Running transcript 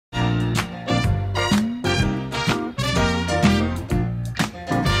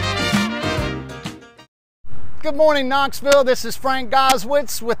Good morning, Knoxville. This is Frank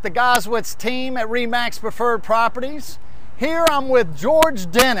Goswitz with the Goswitz team at RE/MAX Preferred Properties. Here I'm with George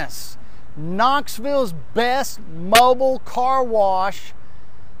Dennis, Knoxville's best mobile car wash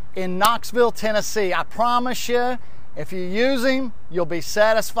in Knoxville, Tennessee. I promise you, if you use him, you'll be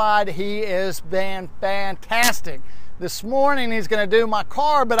satisfied. He has been fantastic. This morning he's going to do my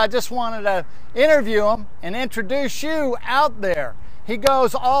car, but I just wanted to interview him and introduce you out there. He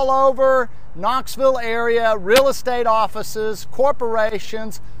goes all over Knoxville area, real estate offices,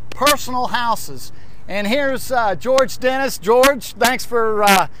 corporations, personal houses. And here's George Dennis. George, thanks for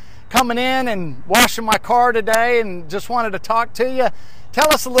coming in and washing my car today, and just wanted to talk to you.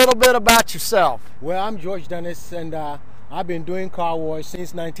 Tell us a little bit about yourself. Well, I'm George Dennis, and I've been doing car wash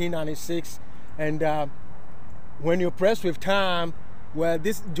since 1996. And when you're pressed with time, well,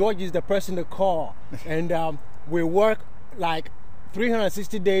 this George is the person to call. And we work like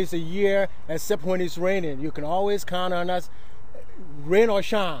 360 days a year, except when it's raining. You can always count on us. Rain or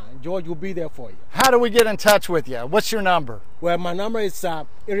shine, George will be there for you. How do we get in touch with you? What's your number? Well, my number is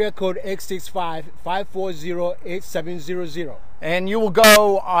area code 865-540-8700. And you will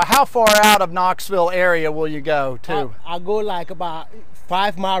go, how far out of Knoxville area will you go to? I'll go like about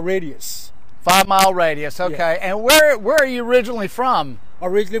 5-mile radius. 5-mile radius, okay. Yeah. And where are you originally from?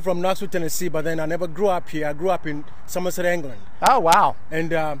 Originally from Knoxville, Tennessee, but then I never grew up here. I grew up in Somerset, England. Oh, wow.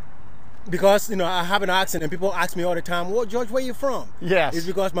 And because, you know, I have an accent and people ask me all the time, well, George, where are you from? Yes. It's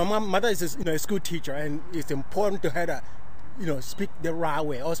because my mother is a school teacher, and it's important to her to, speak the right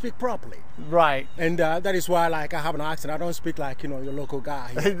way or speak properly. Right. And that is why, like, I have an accent. I don't speak like, your local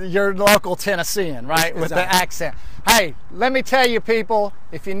guy. Your local Tennessean, right? Exactly. With the accent. Hey, let me tell you, people,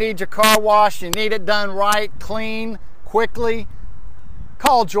 if you need your car washed, you need it done right, clean, quickly,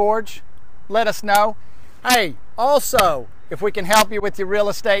 call George. Let us know. Hey, also, if we can help you with your real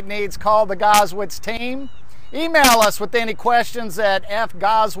estate needs, call the Goswitz team. Email us with any questions at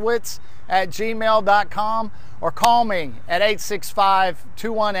fgoswitz@gmail.com or call me at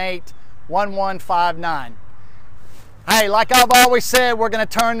 865-218-1159. Hey, like I've always said, we're going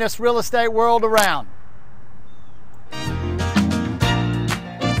to turn this real estate world around.